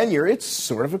U.S. 10-year, it's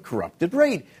sort of a corrupted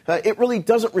rate. It really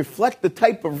doesn't reflect the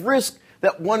type of risk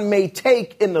that one may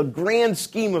take in the grand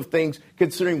scheme of things,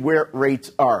 considering where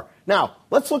rates are. Now,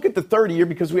 let's look at the 30-year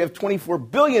because we have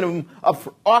 $24 billion of them up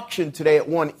for auction today at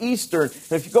 1 Eastern.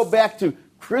 And if you go back to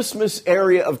Christmas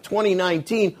area of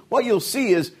 2019, what you'll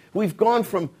see is we've gone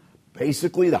from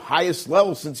basically the highest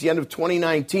level since the end of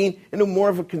 2019 into more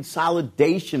of a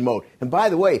consolidation mode. And by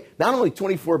the way, not only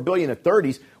 $24 billion at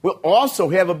 30s, we'll also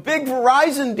have a big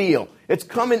Verizon deal. It's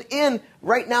coming in.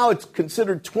 Right now it's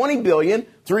considered $20 billion,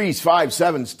 3s, 5s,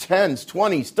 7s, 10s,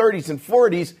 20s, 30s, and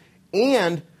 40s.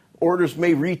 And orders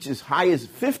may reach as high as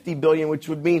 $50 billion, which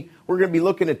would mean we're going to be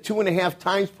looking at 2.5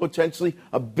 times potentially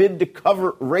a bid to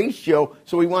cover ratio.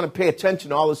 So we want to pay attention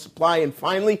to all the supply. And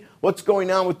finally, what's going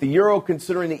on with the euro,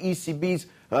 considering the ECB's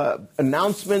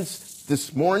announcements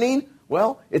this morning?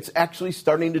 Well, it's actually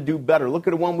starting to do better. Look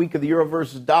at 1 week of the euro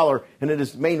versus dollar, and it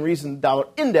is the main reason the dollar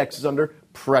index is under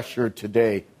pressure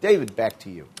today. David, back to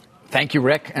you. Thank you,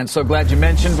 Rick. And so glad you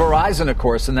mentioned Verizon, of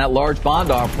course, in that large bond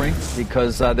offering,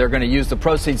 because they're going to use the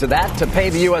proceeds of that to pay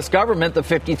the U.S. government the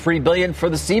 $53 billion for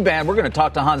the C-band. We're going to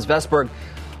talk to Hans Vestberg,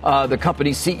 the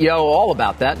company's CEO, all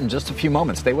about that in just a few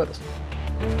moments. Stay with us.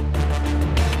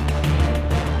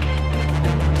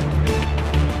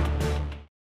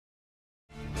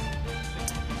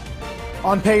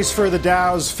 On pace for the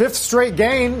Dow's fifth straight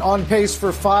gain, on pace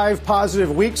for 5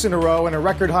 positive weeks in a row, and a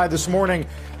record high this morning.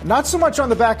 Not so much on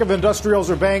the back of industrials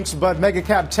or banks, but mega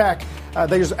cap tech.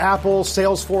 There's Apple,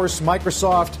 Salesforce,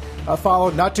 Microsoft,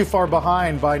 followed not too far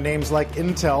behind by names like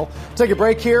Intel. Take a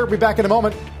break here. Be back in a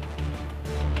moment.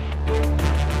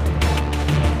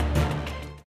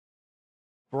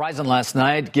 Verizon last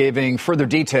night giving further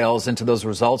details into those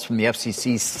results from the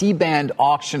FCC's C-band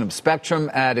auction of spectrum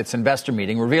at its investor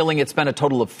meeting, revealing it spent a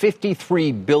total of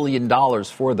 $53 billion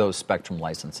for those spectrum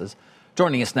licenses.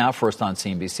 Joining us now, first on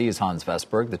CNBC, is Hans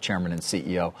Vestberg, the chairman and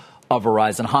CEO of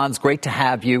Verizon. Hans, great to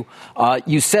have you.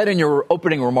 You said in your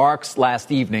opening remarks last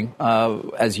evening,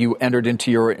 as you entered into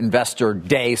your investor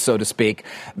day, so to speak,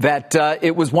 that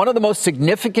it was one of the most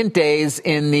significant days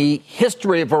in the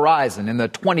history of Verizon, in the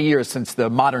 20 years since the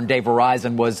modern day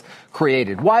Verizon was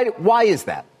created. Why is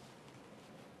that?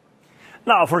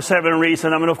 No, for several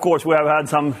reasons. I mean, of course, we have had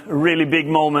some really big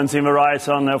moments in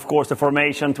Verizon. Of course, the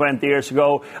formation 20 years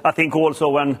ago. I think also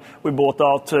when we bought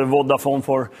out Vodafone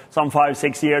for some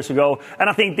 5-6 years ago. And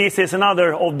I think this is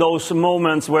another of those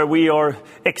moments where we are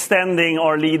extending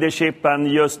our leadership and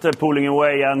just pulling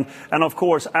away. And of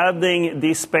course, adding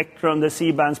this spectrum, the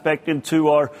C-band spectrum, to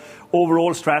our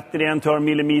overall strategy and to our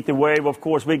millimeter wave, of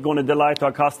course, we're going to delight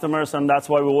our customers. And that's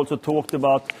why we also talked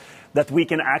about that we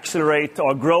can accelerate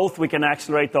our growth, we can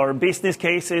accelerate our business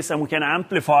cases, and we can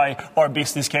amplify our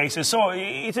business cases. So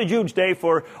it's a huge day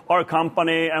for our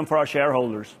company and for our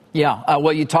shareholders. Yeah,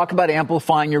 well, you talk about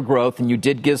amplifying your growth, and you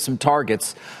did give some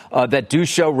targets that do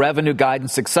show revenue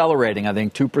guidance accelerating. I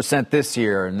think 2% this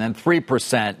year, and then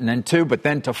 3%, and then 2%, but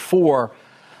then to 4%.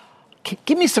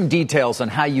 Give me some details on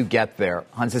how you get there,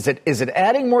 Hans. Is it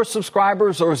adding more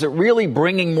subscribers, or is it really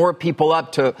bringing more people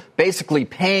up to basically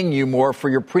paying you more for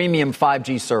your premium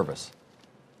 5G service?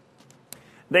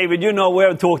 David, we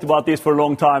have talked about this for a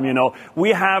long time, We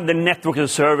have the network as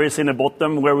a service in the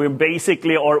bottom where we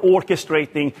basically are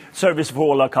orchestrating service for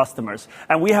all our customers.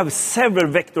 And we have several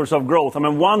vectors of growth. I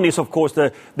mean, one is, of course,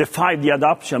 the 5G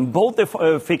adoption, both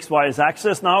the fixed wireless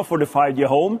access now for the 5G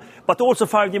home, but also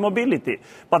 5G mobility.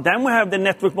 But then we have the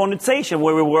network monetization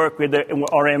where we work with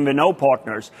our MVNO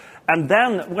partners. And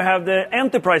then we have the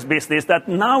enterprise business that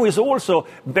now is also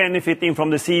benefiting from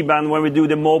the C-band when we do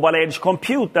the mobile edge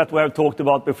compute that we have talked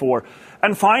about before.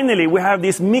 And finally, we have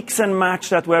this mix and match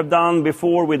that we have done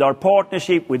before with our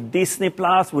partnership with Disney+,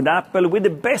 with Apple, with the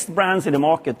best brands in the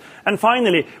market. And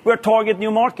finally, we're targeting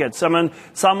new markets. I mean,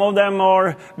 some of them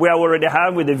we already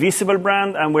have with the Visible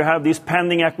brand, and we have this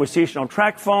pending acquisition of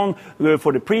TracFone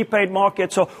for the prepaid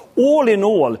market. So all in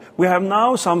all, we have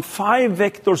now some 5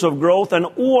 vectors of growth, and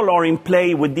all are in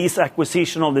play with this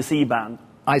acquisition of the C-band.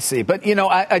 I see. But,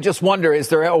 I just wonder, is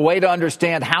there a way to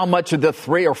understand how much of the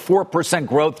 3 or 4%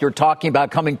 growth you're talking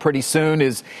about coming pretty soon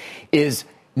is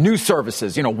new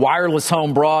services, wireless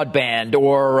home broadband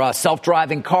or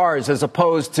self-driving cars, as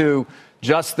opposed to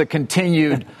just the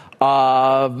continued,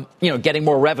 getting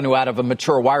more revenue out of a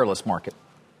mature wireless market?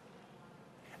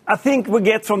 I think we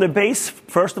get from the base,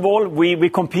 first of all, we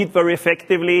compete very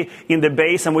effectively in the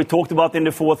base, and we talked about in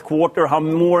the fourth quarter how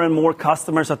more and more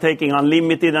customers are taking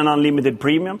unlimited and unlimited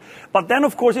premium. But then,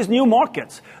 of course, it's new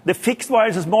markets. The fixed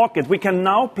wireless market, we can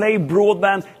now play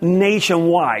broadband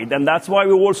nationwide, and that's why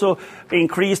we also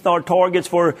increased our targets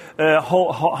for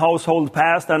household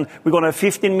passed, and we're going to have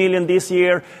 15 million this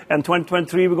year, and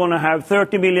 2023 we're going to have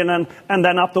 30 million, and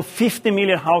then up to 50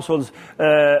 million households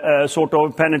sort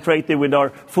of penetrated with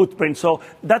our footprint. So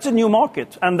that's a new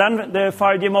market. And then the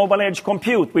 5G mobile edge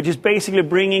compute, which is basically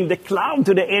bringing the cloud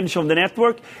to the edge of the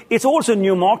network. It's also a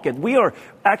new market. We are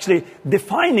actually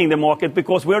defining the market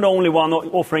because we're the only one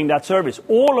offering that service.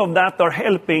 All of that are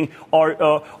helping our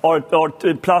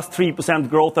plus 3%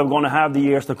 growth that we're going to have the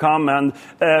years to come. And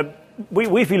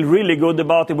we feel really good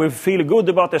about it. We feel good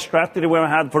about the strategy we've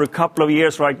had for a couple of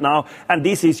years right now. And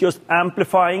this is just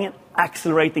amplifying and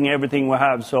accelerating everything we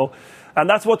have. And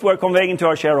that's what we're conveying to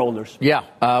our shareholders. Yeah.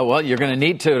 Well, you're going to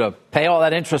need to pay all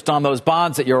that interest on those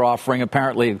bonds that you're offering.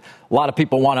 Apparently, a lot of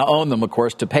people want to own them, of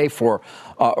course, to pay for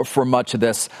much of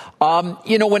this.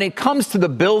 When it comes to the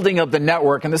building of the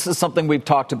network, and this is something we've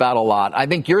talked about a lot, I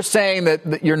think you're saying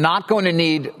that you're not going to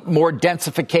need more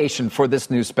densification for this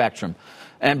new spectrum.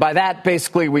 And by that,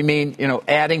 basically, we mean,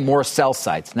 adding more cell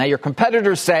sites. Now, your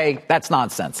competitors say that's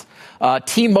nonsense.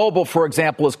 T-Mobile, for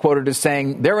example, is quoted as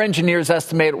saying their engineers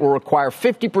estimate it will require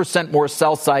 50% more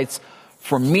cell sites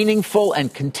for meaningful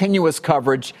and continuous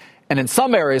coverage. And in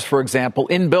some areas, for example,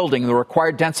 in building, the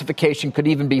required densification could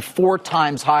even be 4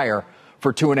 times higher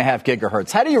for 2.5 gigahertz.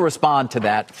 How do you respond to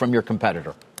that from your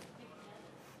competitor?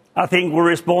 I think we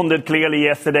responded clearly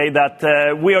yesterday that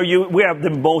we have the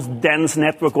most dense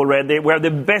network already. We have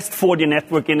the best 4G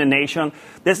network in the nation.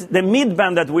 The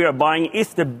mid-band that we are buying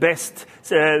is the best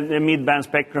mid-band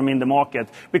spectrum in the market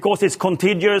because it's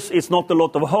contiguous, it's not a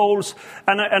lot of holes,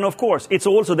 and of course, it's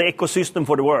also the ecosystem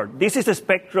for the world. This is the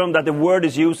spectrum that the world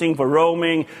is using for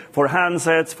roaming, for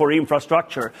handsets, for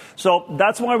infrastructure. So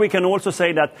that's why we can also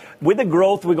say that with the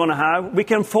growth we're going to have, we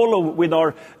can follow with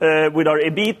our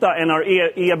EBITDA and our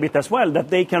EBIT as well, that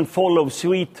they can follow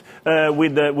suit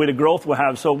with the growth we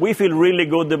have. So we feel really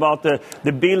good about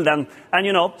the build. And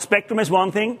spectrum is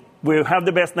one thing. We have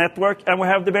the best network, and we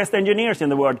have the best engineers in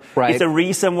the world. Right. It's a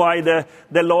reason why the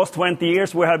last 20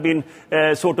 years we have been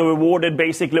sort of awarded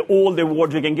basically all the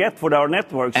awards we can get for our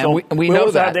network. And so we know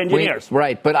also that. have the engineers.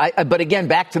 Right. But again,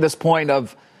 back to this point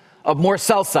of more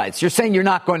cell sites. You're saying you're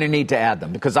not going to need to add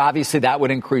them because obviously that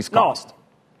would increase cost.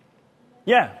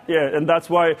 Yeah, and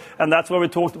that's why we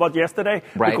talked about yesterday,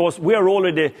 right. Because we are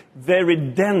already very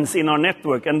dense in our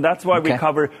network, and that's why we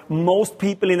cover most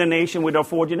people in the nation with our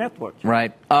 4G network.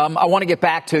 Right. I want to get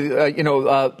back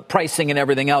to pricing and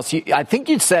everything else. I think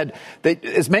you said that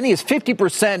as many as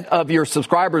 50% of your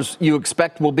subscribers you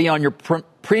expect will be on your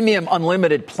premium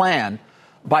unlimited plan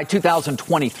by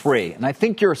 2023. And I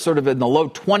think you're sort of in the low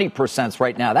 20%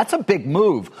 right now. That's a big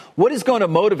move. What is going to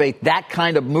motivate that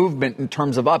kind of movement in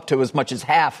terms of up to as much as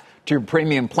half to your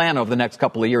premium plan over the next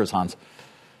couple of years, Hans?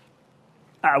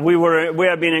 We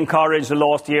have been encouraged the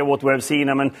last year what we have seen.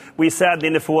 I mean, we said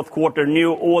in the fourth quarter,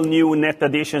 all new net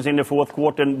additions in the fourth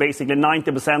quarter, and basically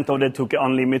 90% of them took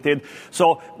unlimited.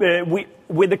 So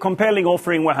with the compelling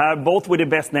offering we have, both with the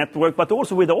best network, but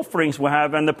also with the offerings we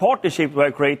have and the partnership we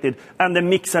have created and the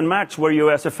mix and match where you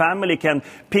as a family can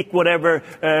pick whatever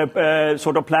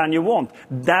sort of plan you want.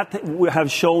 That we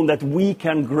have shown that we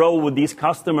can grow with these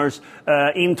customers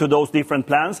into those different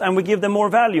plans, and we give them more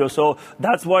value. So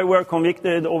that's why we're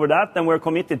convicted over that, and we're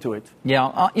committed to it. Yeah.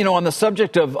 On the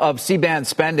subject of C-band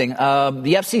spending, the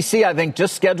FCC, I think,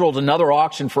 just scheduled another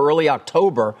auction for early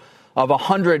October of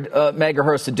 100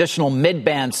 megahertz additional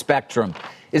mid-band spectrum.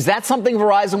 Is that something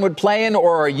Verizon would play in,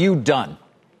 or are you done?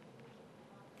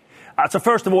 So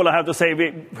first of all, I have to say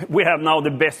we have now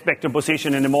the best spectrum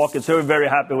position in the market, so we're very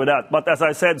happy with that. But as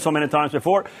I said so many times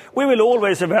before, we will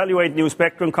always evaluate new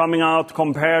spectrum coming out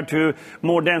compared to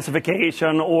more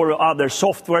densification or other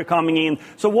software coming in.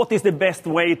 So what is the best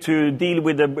way to deal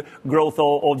with the growth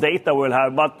of data we'll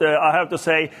have? But I have to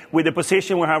say, with the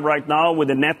position we have right now, with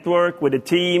the network, with the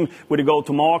team, with the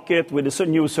go-to-market, with the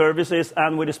new services,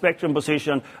 and with the spectrum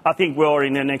position, I think we are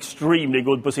in an extremely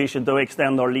good position to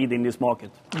extend our lead in this market.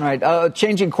 All right.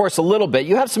 Changing course a little bit,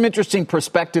 you have some interesting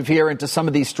perspective here into some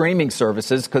of these streaming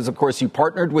services because, of course, you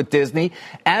partnered with Disney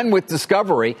and with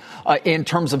Discovery in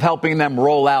terms of helping them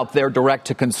roll out their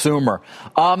direct-to-consumer.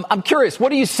 I'm curious,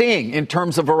 what are you seeing in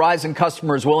terms of Verizon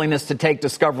customers' willingness to take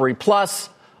Discovery Plus?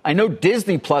 I know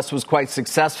Disney Plus was quite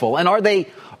successful. And are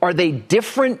they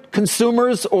different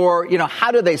consumers, or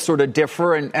how do they sort of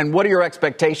differ, and what are your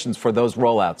expectations for those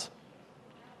rollouts?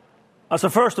 So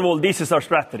first of all, this is our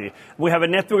strategy. We have a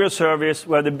network of service,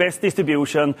 we have the best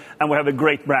distribution, and we have a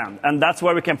great brand. And that's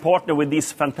why we can partner with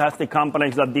these fantastic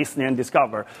companies like Disney and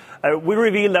Discover. We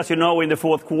revealed, as you know, in the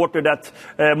fourth quarter that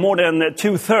more than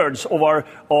 2/3 of our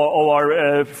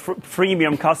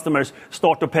freemium customers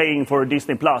start paying for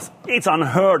Disney+. It's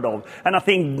unheard of. And I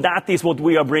think that is what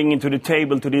we are bringing to the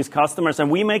table to these customers.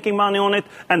 And we're making money on it,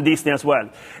 and Disney as well.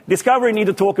 Discovery need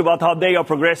to talk about how they are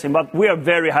progressing, but we are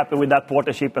very happy with that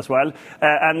partnership as well.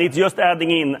 And it's just adding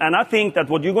in. And I think that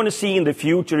what you're going to see in the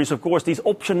future is, of course, this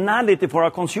optionality for our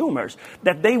consumers,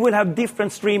 that they will have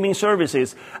different streaming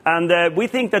services. And we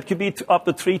think that could be up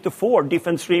to 3 to 4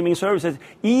 different streaming services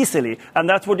easily. And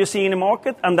that's what you see in the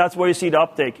market, and that's where you see the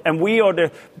uptake. And we are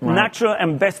the natural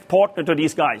and best partner to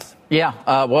these guys. Yeah,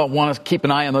 well, want to keep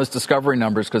an eye on those Discovery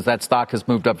numbers because that stock has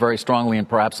moved up very strongly and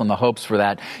perhaps on the hopes for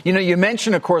that. You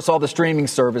mentioned, of course, all the streaming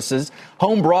services.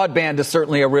 Home broadband is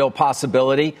certainly a real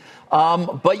possibility.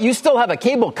 But you still have a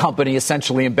cable company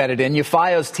essentially embedded in you,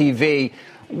 Fios TV.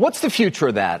 What's the future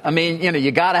of that? I mean,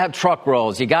 you got to have truck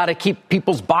rolls. You got to keep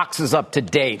people's boxes up to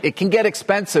date. It can get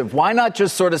expensive. Why not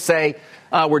just sort of say,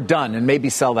 we're done and maybe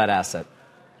sell that asset?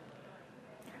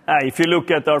 If you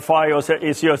look at our Fios,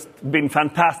 it's just been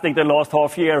fantastic the last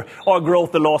half year. Our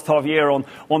growth the last half year on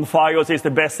Fios is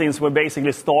the best since we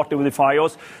basically started with the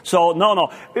Fios. So, no.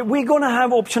 We're going to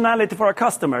have optionality for our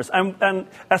customers. And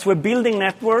as we're building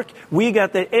network, we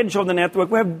get the edge of the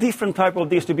network. We have different type of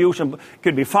distribution.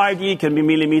 Could be 5G, could be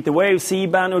millimeter wave,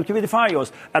 C-band, or it could be the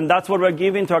Fios. And that's what we're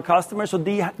giving to our customers. So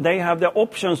they have the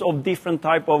options of different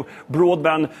type of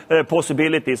broadband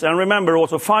possibilities. And remember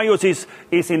also, Fios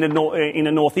is in the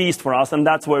Northeast for us, and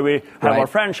that's where we have our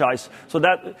franchise.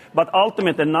 But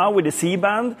ultimately now with the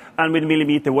C-band and with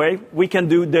millimeter wave, we can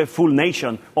do the full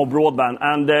nation of broadband,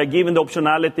 and given the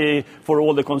optionality for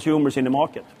all the consumers in the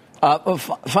market.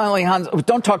 Finally, Hans,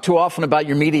 don't talk too often about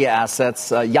your media assets,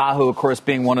 Yahoo, of course,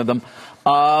 being one of them.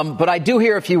 But I do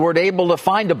hear if you were able to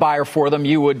find a buyer for them,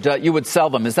 you would sell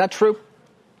them. Is that true?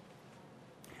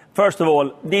 First of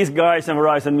all, these guys in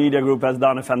Verizon Media Group has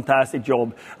done a fantastic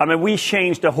job. I mean, we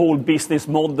changed the whole business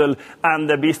model and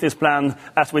the business plan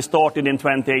as we started in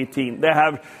 2018. They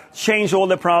have changed all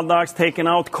the products, taken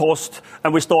out cost,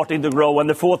 and we're starting to grow. And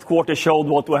the fourth quarter showed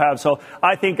what we have. So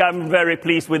I think I'm very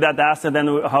pleased with that asset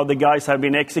and how the guys have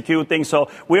been executing. So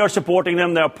we are supporting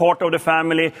them. They're part of the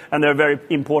family, and they're a very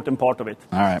important part of it.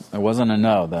 All right. It wasn't a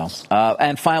no, though.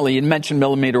 And finally, you mentioned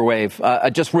millimeter wave.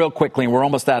 Just real quickly, and we're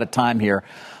almost out of time here.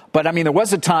 But, I mean, there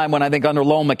was a time when I think under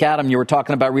Lowell McAdam you were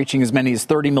talking about reaching as many as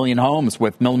 30 million homes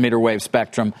with millimeter wave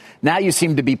spectrum. Now you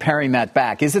seem to be paring that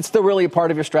back. Is it still really a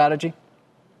part of your strategy?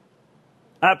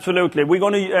 Absolutely. We're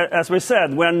going to, as we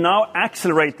said, we're now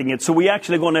accelerating it. So we're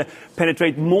actually going to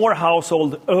penetrate more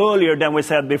households earlier than we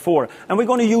said before. And we're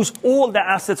going to use all the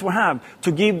assets we have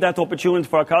to give that opportunity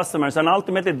for our customers. And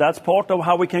ultimately, that's part of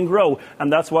how we can grow.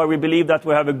 And that's why we believe that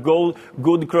we have a good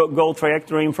growth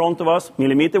trajectory in front of us.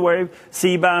 Millimeter wave,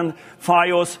 C-band,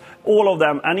 Fios, all of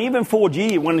them. And even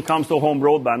 4G when it comes to home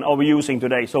broadband are we using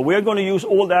today. So we're going to use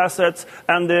all the assets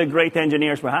and the great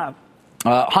engineers we have.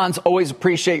 Hans, always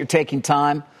appreciate your taking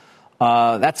time.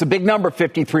 That's a big number,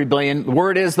 $53 billion. The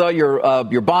word is, though,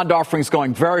 your bond offering is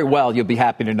going very well, you'll be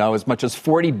happy to know, as much as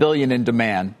 $40 billion in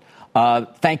demand.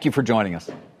 Thank you for joining us.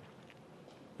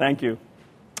 Thank you.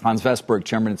 Hans Vestberg,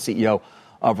 Chairman and CEO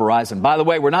of Verizon. By the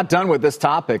way, we're not done with this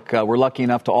topic. We're lucky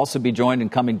enough to also be joined in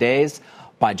coming days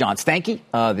by John Stankey,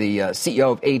 the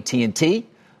CEO of AT&T.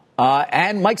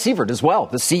 And Mike Sievert as well,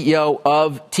 the CEO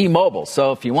of T-Mobile.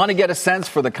 So if you want to get a sense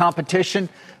for the competition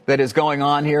that is going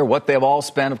on here, what they've all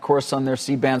spent, of course, on their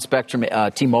C-band spectrum,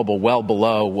 T-Mobile well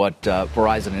below what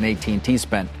Verizon and AT&T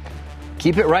spent.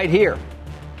 Keep it right here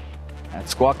at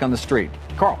Squawk on the Street.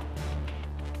 Carl.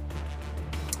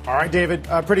 All right, David,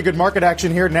 pretty good market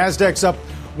action here. NASDAQ's up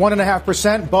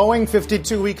 1.5%. Boeing,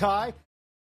 52-week high.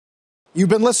 You've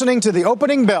been listening to The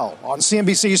Opening Bell on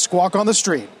CNBC's Squawk on the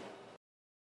Street.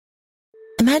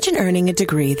 Imagine earning a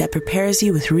degree that prepares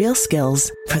you with real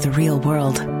skills for the real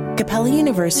world. Capella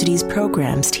University's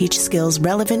programs teach skills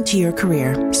relevant to your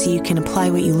career so you can apply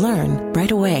what you learn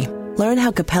right away. Learn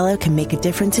how Capella can make a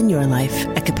difference in your life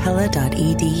at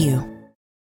capella.edu.